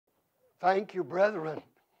Thank you, brethren.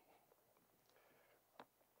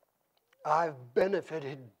 I've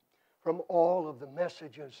benefited from all of the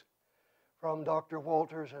messages from Dr.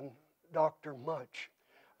 Walters and Dr. Much.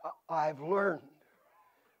 I've learned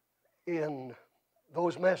in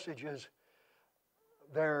those messages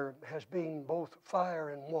there has been both fire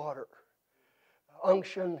and water,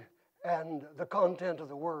 unction and the content of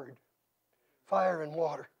the Word, fire and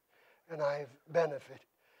water, and I've benefited.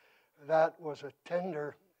 That was a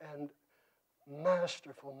tender and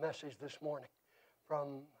masterful message this morning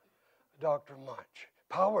from Dr. Much.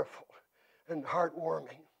 Powerful and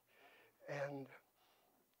heartwarming, and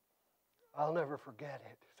I'll never forget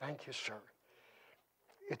it. Thank you, sir.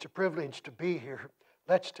 It's a privilege to be here.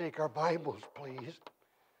 Let's take our Bibles, please.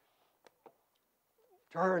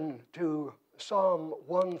 Turn to Psalm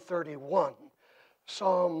 131.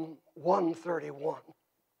 Psalm 131.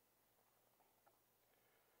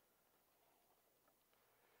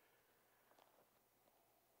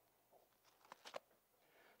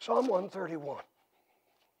 Psalm 131.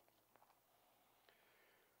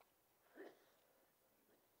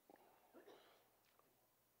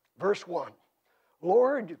 Verse 1.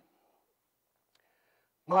 Lord,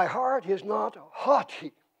 my heart is not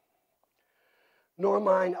haughty, nor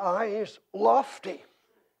mine eyes lofty.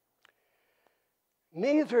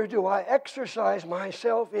 Neither do I exercise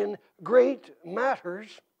myself in great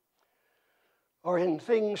matters or in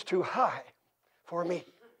things too high for me.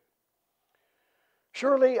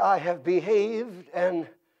 Surely I have behaved and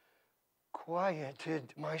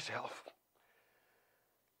quieted myself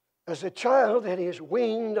as a child that is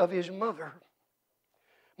weaned of his mother.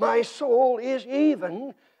 My soul is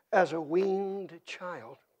even as a weaned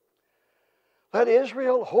child. Let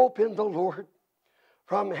Israel hope in the Lord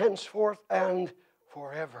from henceforth and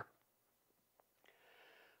forever.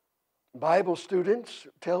 Bible students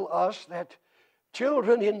tell us that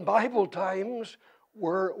children in Bible times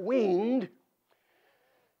were weaned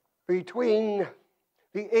between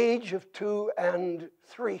the age of 2 and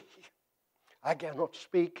 3. I cannot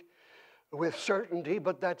speak with certainty,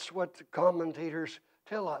 but that's what the commentators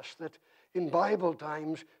tell us, that in Bible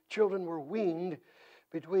times, children were weaned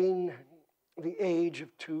between the age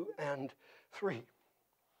of 2 and 3.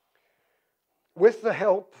 With the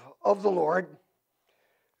help of the Lord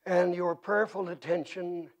and your prayerful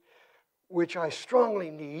attention, which I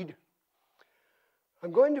strongly need,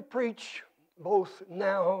 I'm going to preach both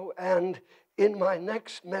now and in my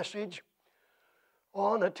next message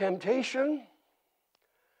on a temptation,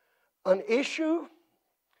 an issue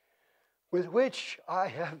with which I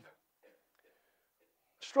have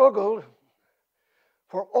struggled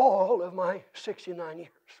for all of my 69 years.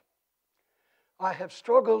 I have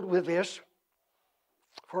struggled with this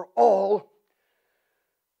for all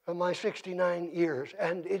of my 69 years,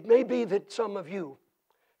 and it may be that some of you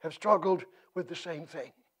have struggled with the same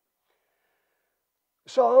thing.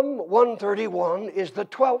 Psalm 131 is the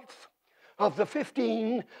 12th of the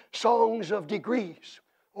 15 songs of degrees,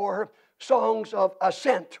 or songs of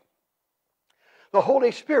ascent. The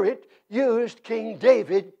Holy Spirit used King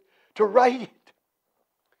David to write it.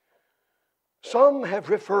 Some have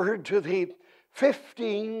referred to the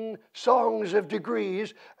 15 songs of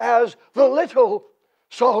degrees as the little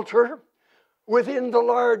psalter within the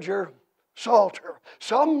larger psalter.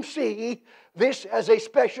 Some see this as a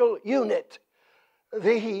special unit,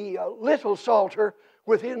 the little psalter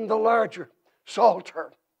within the larger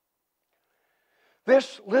psalter.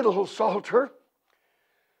 This little psalter,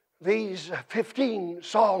 these 15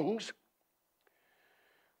 songs,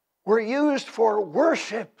 were used for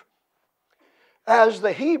worship as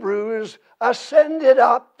the Hebrews ascended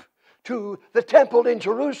up to the temple in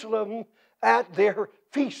Jerusalem at their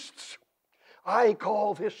feasts. I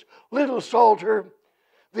call this little psalter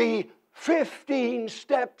the 15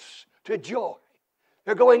 steps to joy.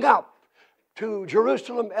 They're going up to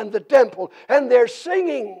Jerusalem and the temple, and they're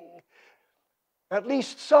singing at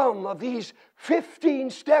least some of these 15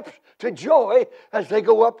 steps to joy as they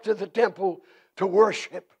go up to the temple to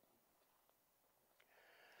worship.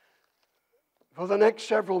 For the next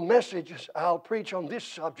several messages, I'll preach on this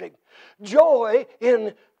subject. Joy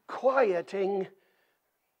in quieting,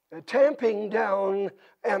 tamping down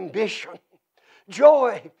ambition.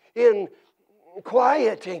 Joy in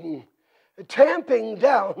quieting, tamping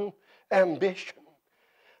down ambition.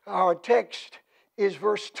 Our text is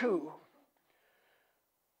verse 2.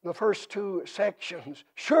 The first two sections.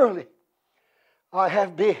 Surely I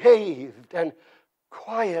have behaved and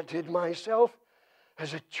quieted myself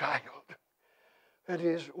as a child that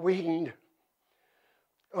is weaned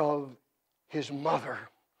of his mother.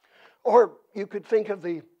 Or you could think of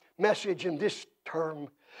the message in this term: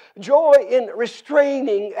 joy in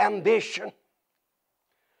restraining ambition.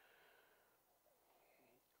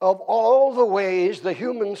 Of all the ways the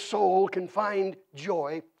human soul can find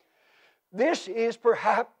joy, this is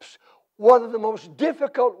perhaps one of the most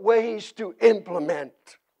difficult ways to implement.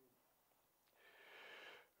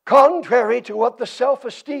 Contrary to what the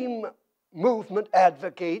self-esteem movement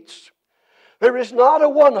advocates, there is not a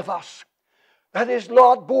one of us that is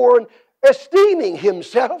not born esteeming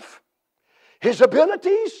himself, his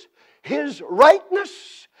abilities, his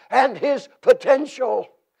rightness, and his potential,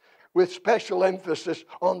 with special emphasis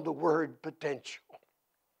on the word potential.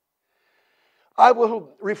 I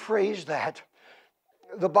will rephrase that.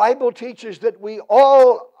 The Bible teaches that we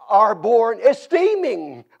all are born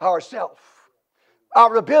esteeming ourselves,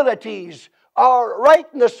 our abilities, our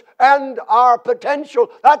rightness, and our potential.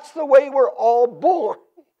 That's the way we're all born.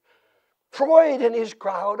 Freud and his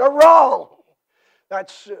crowd are wrong.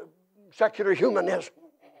 That's secular humanism.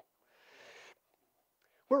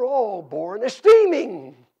 We're all born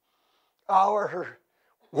esteeming our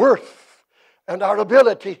worth and our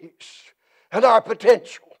abilities and our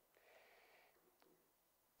potential.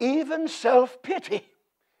 Even self-pity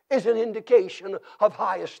is an indication of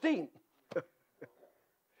high esteem.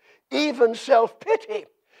 Even self-pity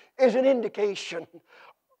is an indication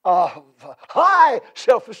of high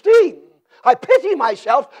self-esteem. I pity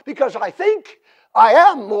myself because I think I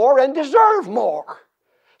am more and deserve more.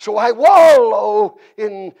 So I wallow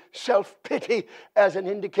in self-pity as an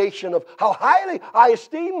indication of how highly I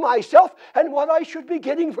esteem myself and what I should be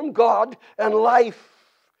getting from God and life.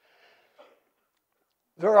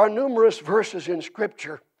 There are numerous verses in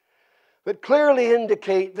Scripture that clearly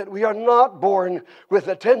indicate that we are not born with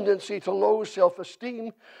a tendency to low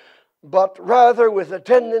self-esteem, but rather with a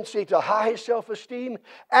tendency to high self-esteem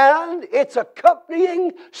and its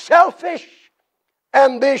accompanying selfish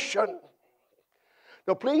ambition.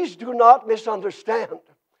 Now, please do not misunderstand.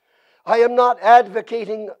 I am not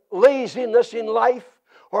advocating laziness in life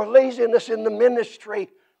or laziness in the ministry.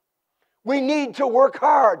 We need to work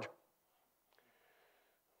hard.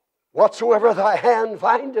 Whatsoever thy hand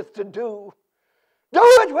findeth to do, do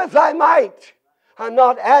it with thy might. I'm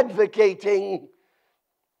not advocating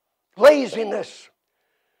laziness.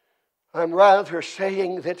 I'm rather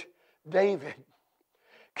saying that David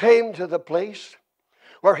came to the place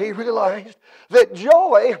where he realized that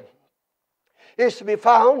joy is to be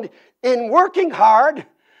found in working hard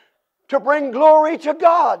to bring glory to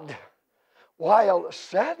God, while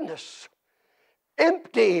sadness,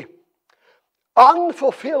 empty,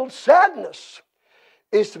 unfulfilled sadness,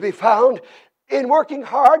 is to be found in working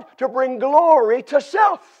hard to bring glory to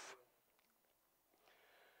self.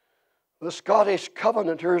 The Scottish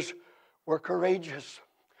Covenanters were courageous,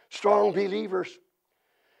 strong believers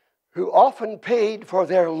who often paid for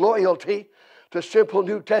their loyalty to simple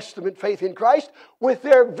New Testament faith in Christ with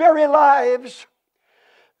their very lives.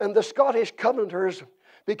 And the Scottish Covenanters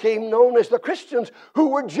became known as the Christians who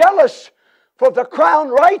were jealous for the crown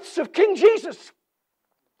rights of King Jesus.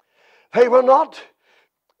 They were not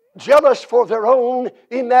jealous for their own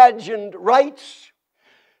imagined rights.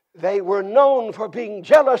 They were known for being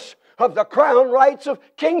jealous of the crown rights of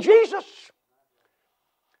King Jesus.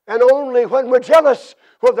 And only when we're jealous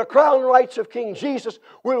for the crown rights of King Jesus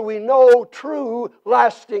will we know true,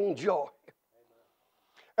 lasting joy.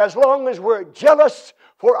 As long as we're jealous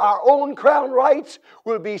for our own crown rights,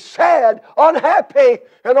 we'll be sad, unhappy,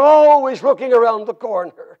 and always looking around the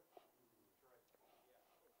corner.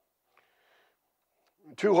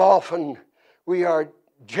 Too often we are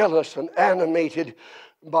jealous and animated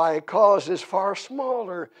by causes far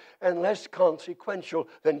smaller and less consequential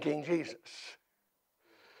than King Jesus.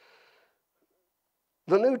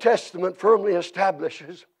 The New Testament firmly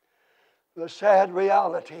establishes the sad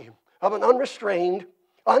reality of an unrestrained,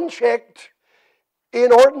 unchecked,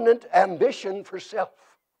 inordinate ambition for self.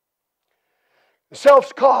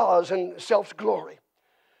 Self's cause and self's glory.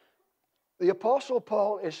 The Apostle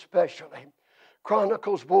Paul especially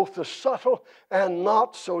chronicles both the subtle and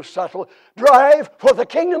not so subtle drive for the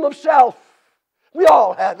kingdom of self. We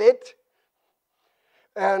all have it.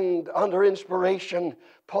 And under inspiration,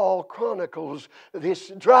 Paul chronicles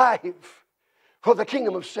this drive for the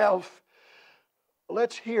kingdom of self.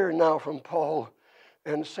 Let's hear now from Paul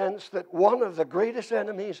and sense that one of the greatest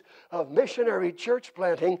enemies of missionary church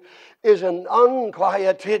planting is an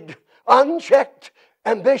unquieted, unchecked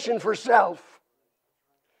ambition for self.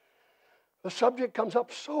 The subject comes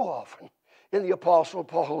up so often in the Apostle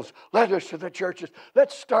Paul's letters to the churches.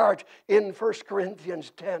 Let's start in 1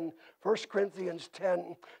 Corinthians 10. 1 Corinthians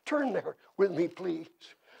 10. Turn there with me, please.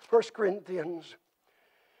 1 Corinthians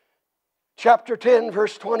chapter 10,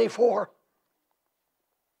 verse 24.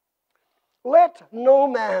 Let no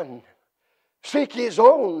man seek his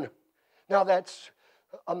own. Now that's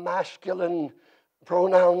a masculine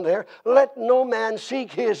pronoun there. Let no man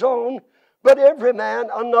seek his own, but every man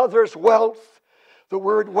another's wealth. The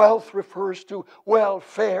word wealth refers to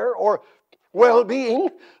welfare or well-being.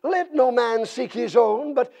 Let no man seek his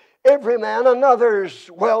own, but every man another's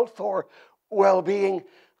wealth or well-being.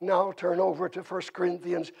 Now turn over to 1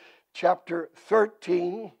 Corinthians chapter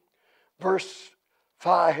 13, verse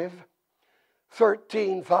 5.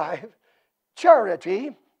 13:5.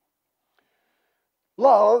 Charity,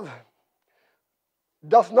 love,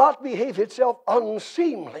 doth not behave itself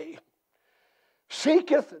unseemly,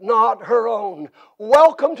 seeketh not her own.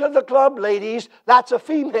 Welcome to the club, ladies. That's a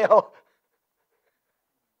female.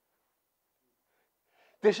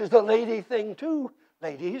 This is the lady thing too,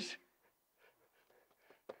 ladies.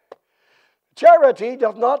 Charity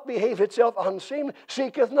doth not behave itself unseemly,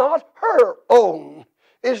 seeketh not her own,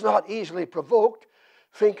 is not easily provoked,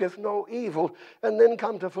 thinketh no evil. And then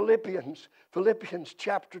come to Philippians. Philippians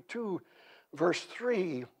chapter 2, verse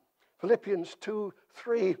 3. Philippians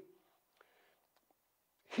 2:3.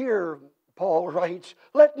 Here Paul writes,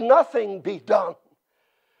 let nothing be done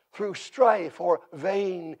through strife or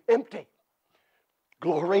vain, empty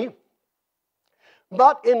glory,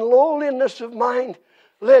 but in lowliness of mind,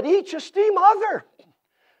 let each esteem other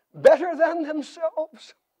better than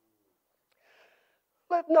themselves.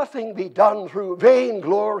 Let nothing be done through vain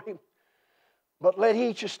glory, but let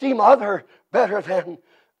each esteem other better than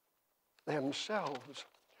themselves.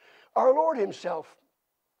 Our Lord himself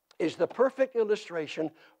is the perfect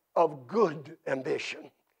illustration of good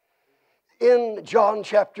ambition. In John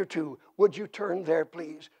chapter 2, would you turn there,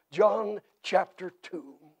 please? John chapter 2.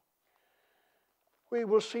 We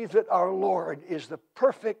will see that our Lord is the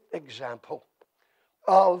perfect example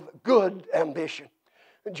of good ambition.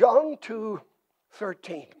 John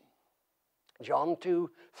 2:13. John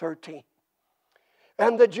 2:13.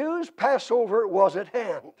 And the Jews' Passover was at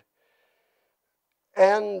hand.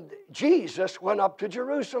 And Jesus went up to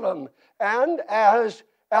Jerusalem. And as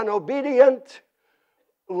an obedient,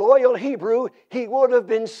 loyal Hebrew, he would have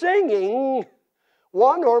been singing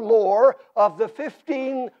one or more of the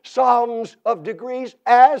 15 Psalms of degrees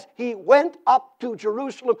as he went up to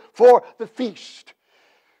Jerusalem for the feast.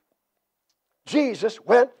 Jesus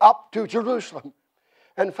went up to Jerusalem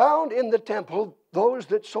and found in the temple those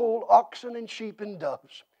that sold oxen and sheep and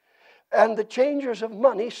doves, and the changers of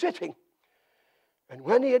money sitting. And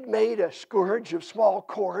when he had made a scourge of small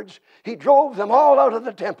cords, he drove them all out of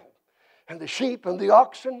the temple, and the sheep and the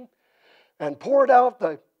oxen, and poured out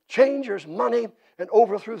the changers' money, and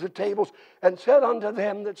overthrew the tables, and said unto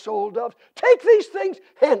them that sold doves, take these things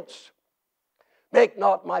hence. Make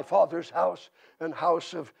not my Father's house an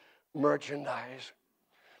house of merchandise.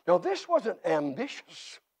 Now this was an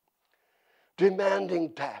ambitious,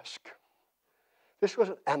 demanding task. This was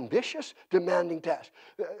an ambitious, demanding task.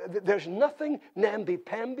 There's nothing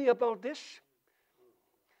namby-pamby about this.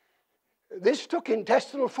 This took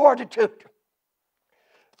intestinal fortitude.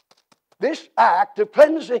 This act of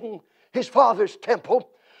cleansing his Father's temple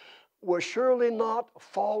was surely not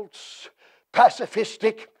false,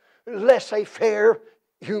 pacifistic, laissez-faire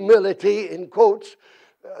humility, in quotes,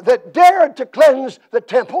 that dared to cleanse the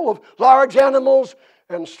temple of large animals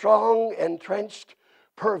and strong, entrenched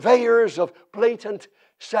purveyors of blatant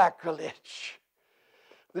sacrilege.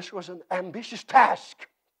 This was an ambitious task.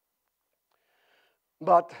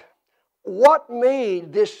 But what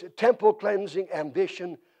made this temple cleansing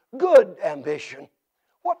ambition good ambition?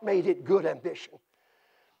 What made it good ambition?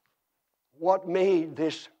 What made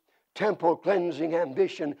this temple cleansing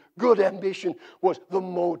ambition good ambition was the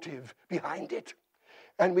motive behind it.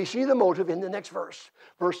 And we see the motive in the next verse,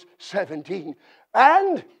 verse 17.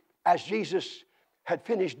 And as Jesus had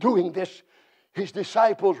finished doing this, his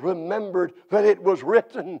disciples remembered that it was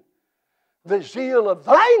written, the zeal of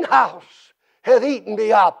thine house hath eaten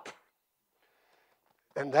me up.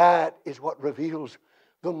 And that is what reveals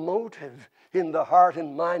the motive in the heart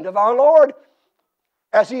and mind of our Lord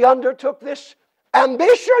as he undertook this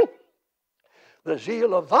ambition. The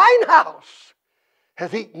zeal of thine house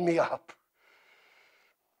hath eaten me up.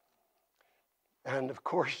 And of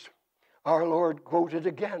course, our Lord quoted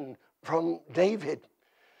again from David.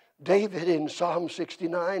 David in Psalm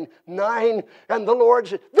 69:9, and the Lord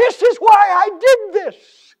said, this is why I did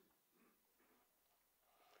this.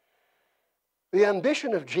 The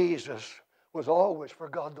ambition of Jesus was always for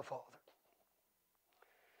God the Father.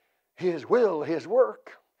 His will, his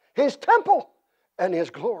work, his temple, and his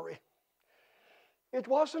glory. It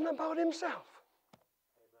wasn't about himself.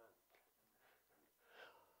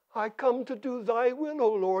 I come to do thy will,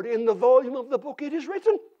 O Lord. In the volume of the book it is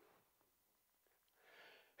written.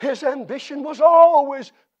 His ambition was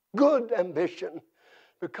always good ambition,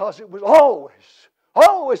 because it was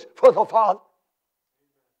always for the Father.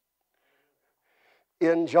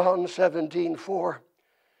 In John 17:4,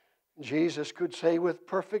 Jesus could say with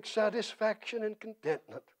perfect satisfaction and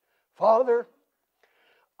contentment, Father,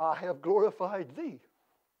 I have glorified Thee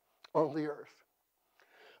on the earth.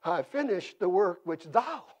 I have finished the work which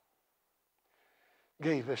Thou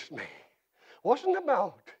gavest me. It wasn't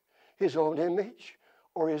about His own image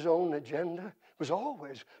or His own agenda. It was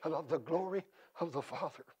always about the glory of the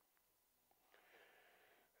Father.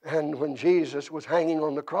 And when Jesus was hanging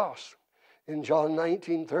on the cross, in John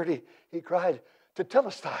 19:30, He cried,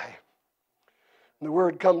 Tetelestai. And the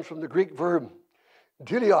word comes from the Greek verb,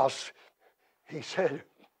 dilios. He said,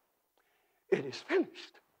 it is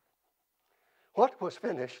finished. What was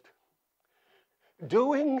finished?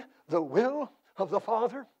 Doing the will of the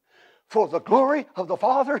Father for the glory of the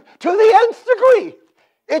Father to the nth degree.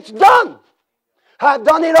 It's done. I've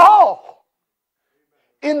done it all.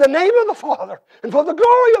 In the name of the Father and for the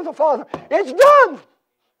glory of the Father. It's done.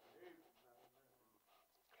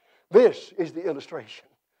 This is the illustration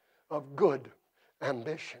of good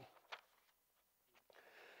ambition.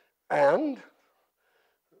 And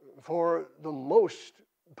for the most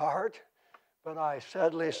part, but I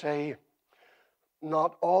sadly say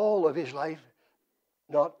not all of his life,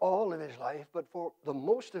 but for the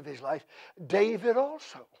most of his life, David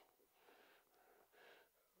also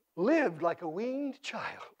lived like a weaned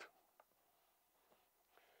child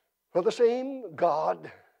for the same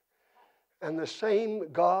God and the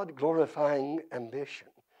same God-glorifying ambition.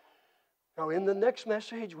 Now, in the next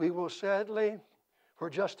message, we will sadly, for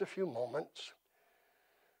just a few moments,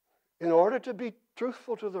 in order to be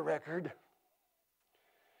truthful to the record,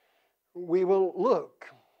 we will look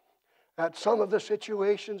at some of the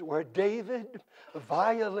situations where David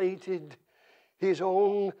violated his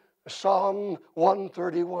own Psalm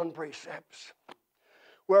 131 precepts,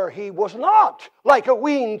 where he was not like a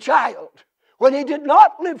weaned child, when he did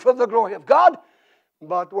not live for the glory of God,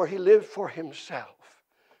 but where he lived for himself.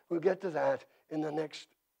 We'll get to that in the next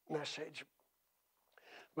message.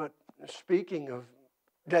 But speaking of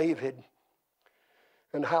David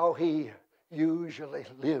and how he usually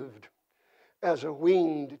lived as a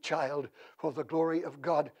weaned child for the glory of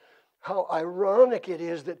God, how ironic it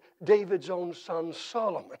is that David's own son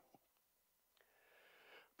Solomon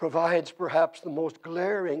provides perhaps the most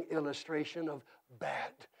glaring illustration of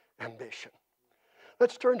bad ambition.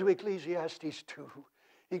 Let's turn to Ecclesiastes 2.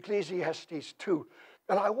 Ecclesiastes 2.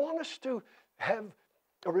 And I want us to have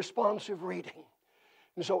a responsive reading.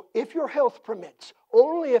 And so if your health permits,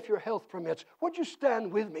 only if your health permits, would you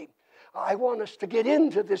stand with me? I want us to get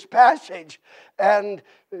into this passage and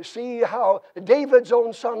see how David's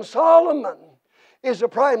own son Solomon is a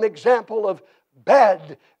prime example of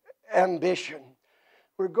bad ambition.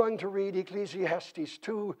 We're going to read Ecclesiastes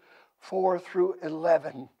 2, 4 through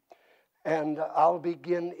 11. And I'll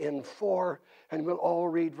begin in 4, and we'll all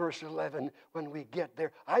read verse 11 when we get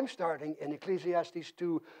there. I'm starting in Ecclesiastes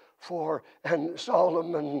 2, 4, and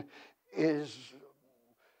Solomon is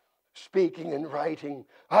speaking and writing.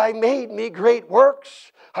 I made me great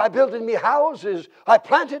works. I built me houses. I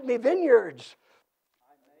planted me vineyards.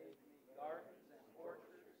 I made me gardens and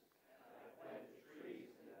orchards, and I planted trees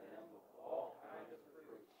in them of all kinds of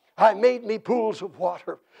fruit. I made me pools of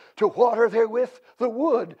water, to water therewith the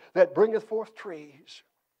wood that bringeth forth trees.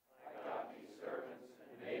 I got me servants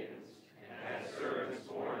and maidens, and had servants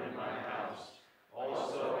born in my house.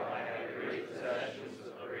 Also I had great possessions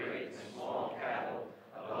of great and small cattle,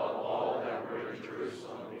 above all that were in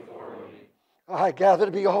Jerusalem before me. I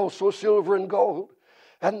gathered me also silver and gold,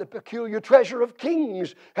 and the peculiar treasure of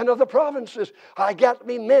kings and of the provinces. I gat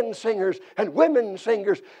me men singers and women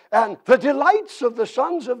singers, and the delights of the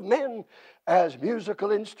sons of men as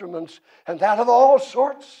musical instruments, and that of all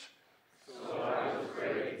sorts. So I was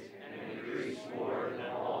great, and increased more than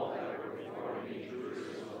all that were before me in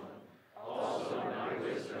Jerusalem. Also my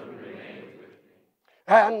wisdom remained with me.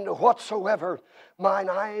 And whatsoever mine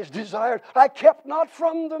eyes desired, I kept not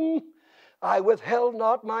from them. I withheld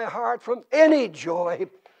not my heart from any joy,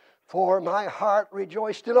 for my heart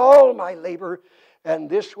rejoiced in all my labor, and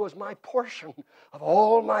this was my portion of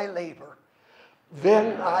all my labor.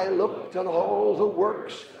 Then I looked on all the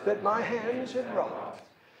works that my hands had wrought,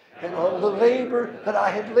 and on the labor that I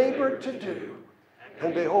had labored to do.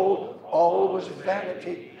 And behold, all was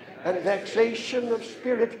vanity and vexation of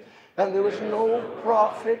spirit, and there was no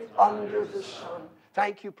profit under the sun.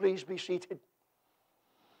 Thank you. Please be seated.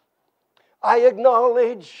 I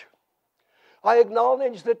acknowledge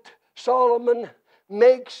that Solomon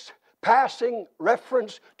makes passing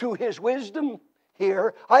reference to his wisdom.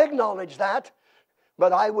 here. I acknowledge that.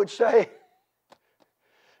 But I would say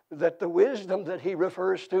that the wisdom that he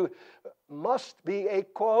refers to must be a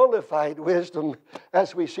qualified wisdom,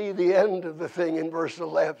 as we see the end of the thing in verse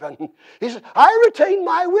 11. He says, I retain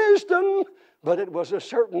my wisdom, but it was a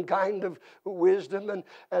certain kind of wisdom,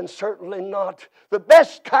 and certainly not the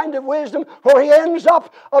best kind of wisdom, for he ends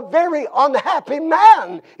up a very unhappy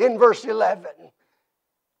man in verse 11.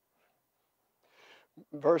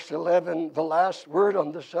 Verse 11, the last word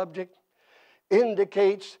on the subject,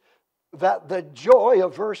 indicates that the joy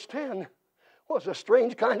of verse 10 was a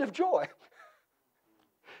strange kind of joy.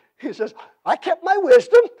 He says, I kept my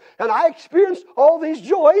wisdom and I experienced all these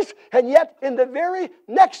joys, and yet in the very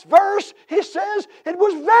next verse he says it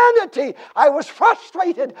was vanity. I was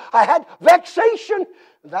frustrated. I had vexation.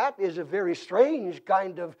 That is a very strange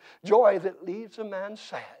kind of joy that leaves a man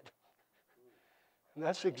sad. And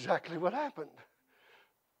that's exactly what happened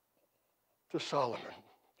to Solomon.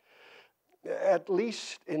 At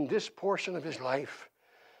least in this portion of his life,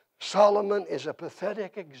 Solomon is a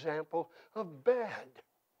pathetic example of bad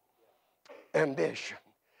ambition.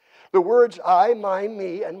 The words I, mine,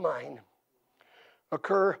 me, and mine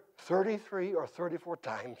occur 33 or 34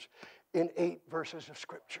 times in 8 verses of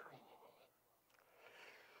Scripture.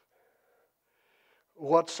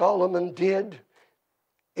 What Solomon did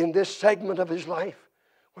in this segment of his life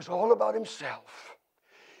was all about himself.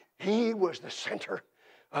 He was the center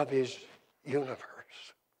of his universe.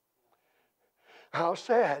 How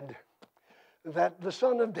sad that the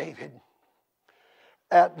son of David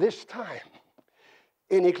at this time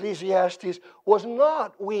in Ecclesiastes was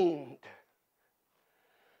not weaned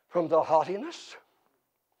from the haughtiness,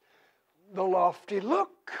 the lofty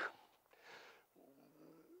look,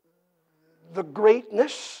 the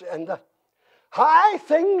greatness, and the high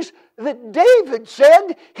things that David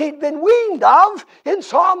said he'd been weaned of in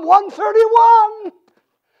Psalm 131.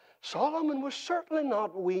 Solomon was certainly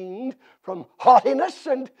not weaned from haughtiness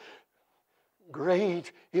and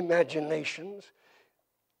great imaginations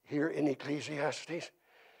here in Ecclesiastes.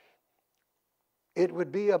 It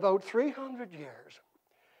would be about 300 years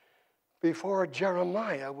before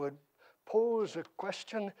Jeremiah would pose a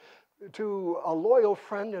question to a loyal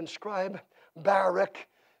friend and scribe, Baruch,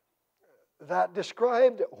 that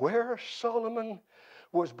described where Solomon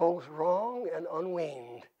was both wrong and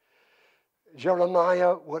unweaned.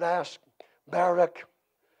 Jeremiah would ask Baruch,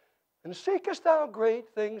 and seekest thou great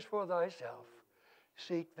things for thyself?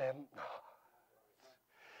 Seek them not.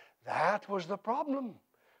 That was the problem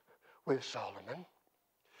with Solomon.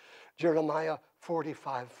 Jeremiah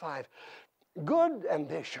 45:5. Good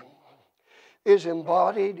ambition is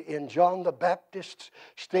embodied in John the Baptist's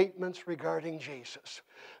statements regarding Jesus.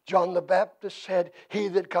 John the Baptist said, he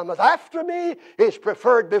that cometh after me is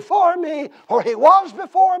preferred before me, for he was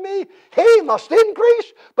before me. He must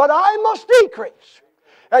increase, but I must decrease.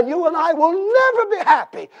 And you and I will never be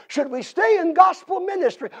happy should we stay in gospel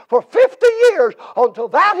ministry for 50 years until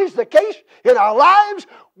that is the case in our lives,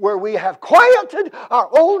 where we have quieted our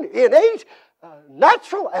own innate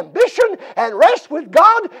natural ambition and rest with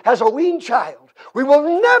God as a weaned child. We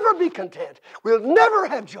will never be content. We'll never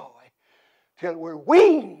have joy till we're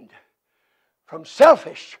weaned from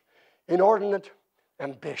selfish, inordinate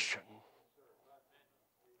ambition.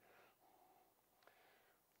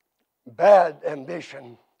 Bad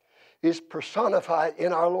ambition is personified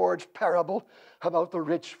in our Lord's parable about the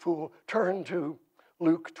rich fool. Turn to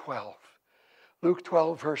Luke 12. Luke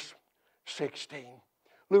 12, verse 16.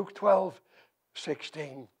 Luke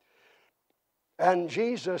 12:16. And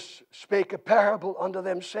Jesus spake a parable unto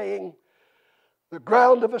them, saying, the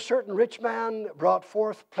ground of a certain rich man brought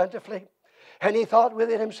forth plentifully. And he thought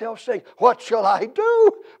within himself, saying, what shall I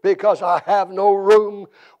do? Because I have no room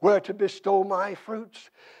where to bestow my fruits.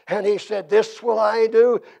 And he said, this will I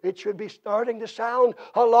do. It should be starting to sound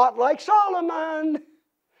a lot like Solomon.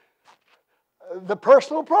 The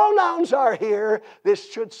personal pronouns are here.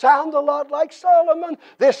 This should sound a lot like Solomon.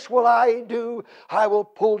 This will I do. I will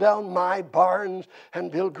pull down my barns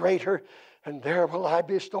and build greater, and there will I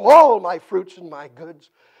bestow all my fruits and my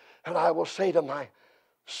goods. And I will say to my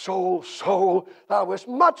soul, soul, thou hast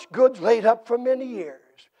much goods laid up for many years.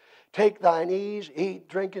 Take thine ease, eat,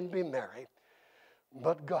 drink, and be merry.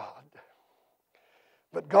 But God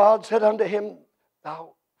said unto him,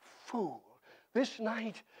 thou fool, this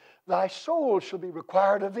night thy soul shall be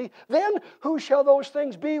required of thee. Then who shall those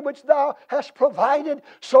things be which thou hast provided?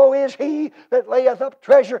 So is he that layeth up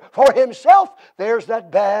treasure for himself. There's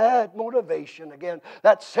that bad motivation again,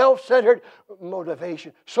 that self-centered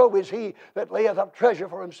motivation. So is he that layeth up treasure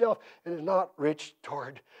for himself and is not rich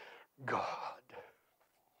toward God.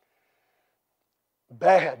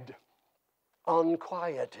 Bad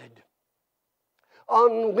unquieted,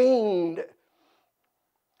 unweaned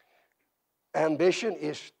ambition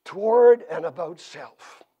is toward and about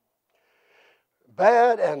self.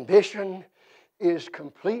 Bad ambition is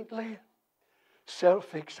completely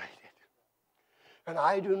self-fixated. And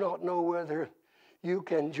I do not know whether you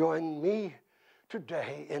can join me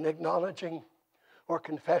today in acknowledging or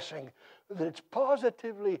confessing that it's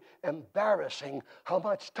positively embarrassing how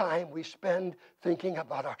much time we spend thinking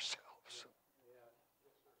about ourselves.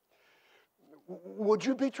 Would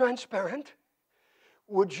you be transparent?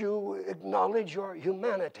 Would you acknowledge your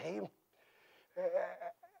humanity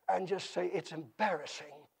and just say it's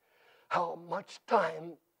embarrassing how much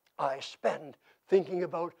time I spend thinking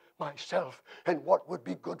about myself and what would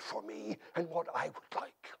be good for me and what I would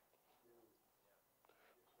like?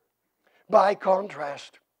 By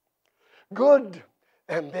contrast, good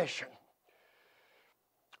ambition,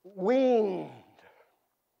 weaned,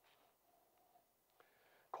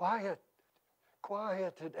 quieted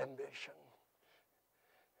ambition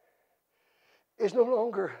is no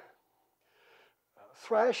longer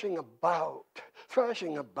thrashing about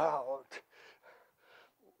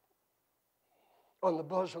on the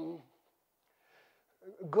bosom.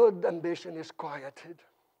 Good ambition is quieted.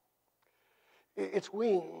 It's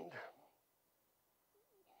weaned.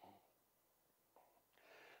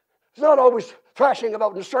 It's not always thrashing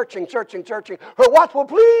about and searching for what will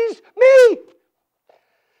please me.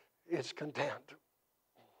 It's content.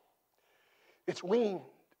 It's weaned.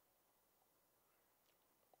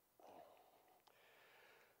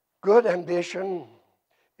 Good ambition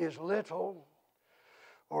is little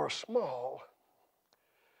or small.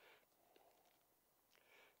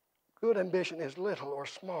 Good ambition is little or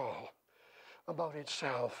small about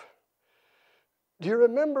itself. Do you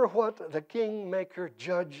remember what the kingmaker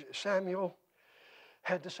judge Samuel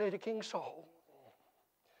had to say to King Saul,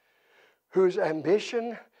 whose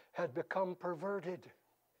ambition had become perverted?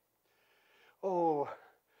 Oh,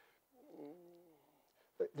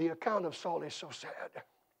 the account of Saul is so sad.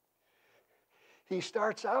 He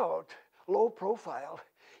starts out low profile.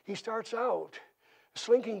 He starts out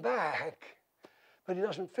slinking back, but he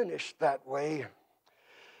doesn't finish that way.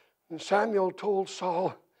 And Samuel told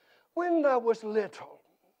Saul, when thou wast little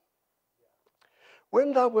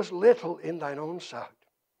in thine own sight,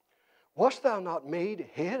 wast thou not made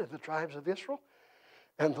head of the tribes of Israel?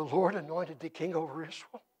 And the Lord anointed thee king over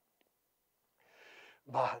Israel?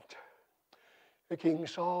 But King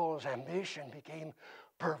Saul's ambition became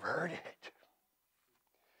perverted.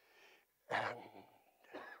 And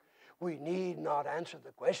we need not answer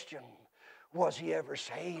the question, was he ever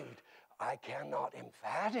saved? I cannot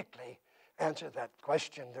emphatically answer that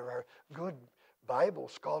question. There are good Bible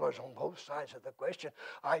scholars on both sides of the question.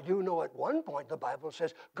 I do know at one point the Bible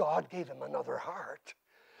says God gave him another heart.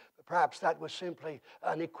 Perhaps that was simply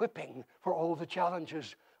an equipping for all the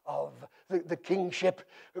challenges of the kingship.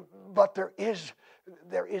 But there is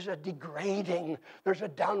a degrading, there's a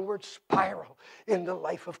downward spiral in the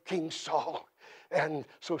life of King Saul. And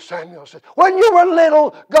so Samuel says, when you were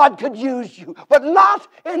little, God could use you, but not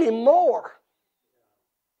anymore.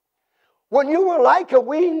 When you were like a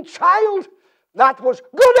weaned child, that was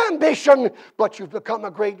good ambition, but you've become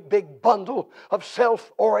a great big bundle of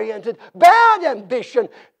self-oriented, bad ambition,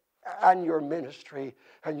 and your ministry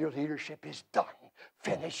and your leadership is done,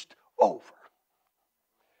 finished, over.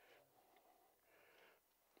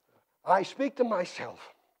 I speak to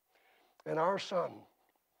myself, and our son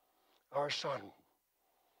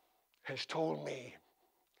has told me,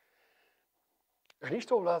 and he's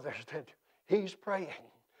told others that he's praying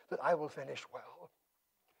that I will finish well.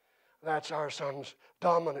 That's our son's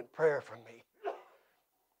dominant prayer for me,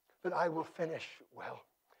 that I will finish well.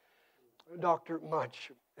 Dr.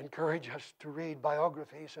 Mudge encouraged us to read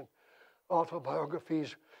biographies and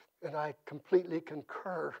autobiographies, and I completely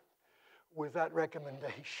concur with that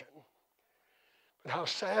recommendation. But how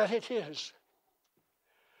sad it is,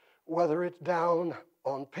 whether it's down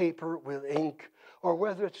on paper with ink or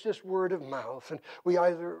whether it's just word of mouth, and we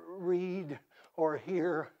either read or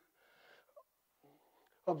hear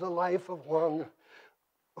of the life of one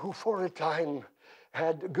who for a time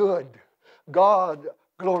had good,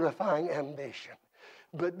 God-glorifying ambition.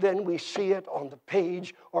 But then we see it on the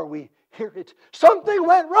page or we hear it. Something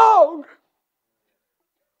went wrong.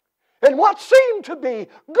 And what seemed to be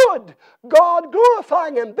good,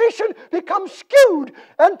 God-glorifying ambition becomes skewed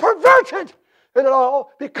and perverted. And it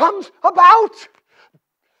all becomes about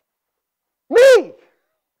me,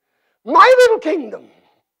 my little kingdom.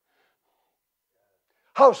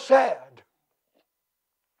 How sad.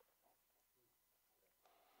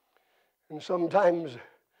 And sometimes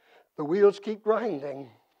the wheels keep grinding.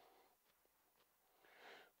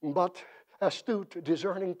 but astute,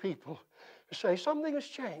 discerning people say something has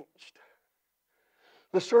changed.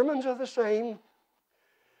 The sermons are the same.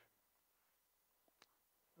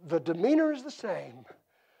 The demeanor is the same.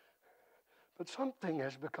 But something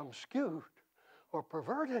has become skewed or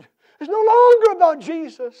perverted. It's no longer about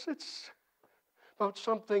Jesus. It's about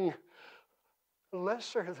something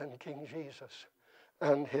lesser than King Jesus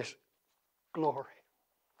and his glory.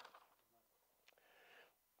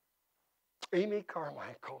 Amy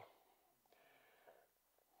Carmichael,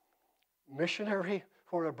 missionary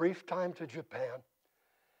for a brief time to Japan,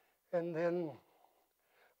 and then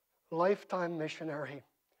lifetime missionary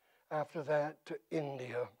after that to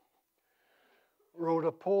India, wrote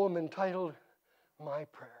a poem entitled My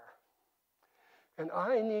Prayer. And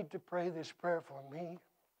I need to pray this prayer for me.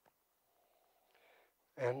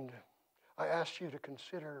 And I ask you to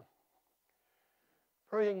consider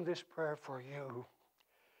praying this prayer for you.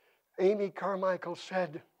 Amy Carmichael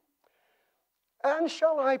said, "And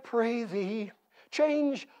shall I pray thee,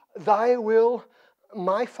 change thy will,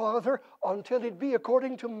 my Father, until it be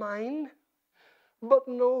according to mine? But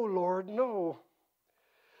no, Lord, no.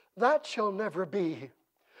 That shall never be.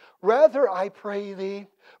 Rather, I pray thee,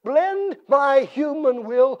 blend my human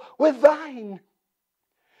will with thine,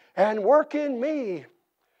 and work in me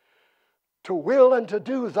to will and to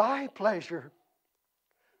do thy pleasure.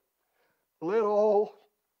 Let all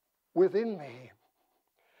within me,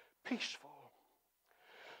 peaceful,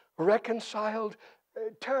 reconciled,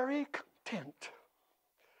 tarry content,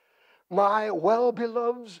 my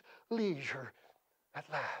well-beloved's leisure at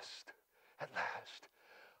last,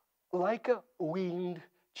 like a weaned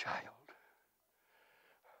child."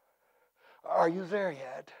 Are you there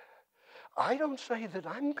yet? I don't say that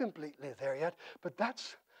I'm completely there yet, but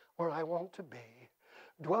that's where I want to be,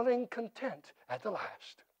 dwelling content at the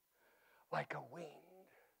last, like a weaned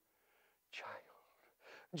child.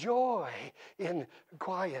 Joy in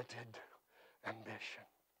quieted ambition.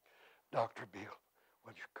 Dr. Beale,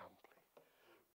 would you come?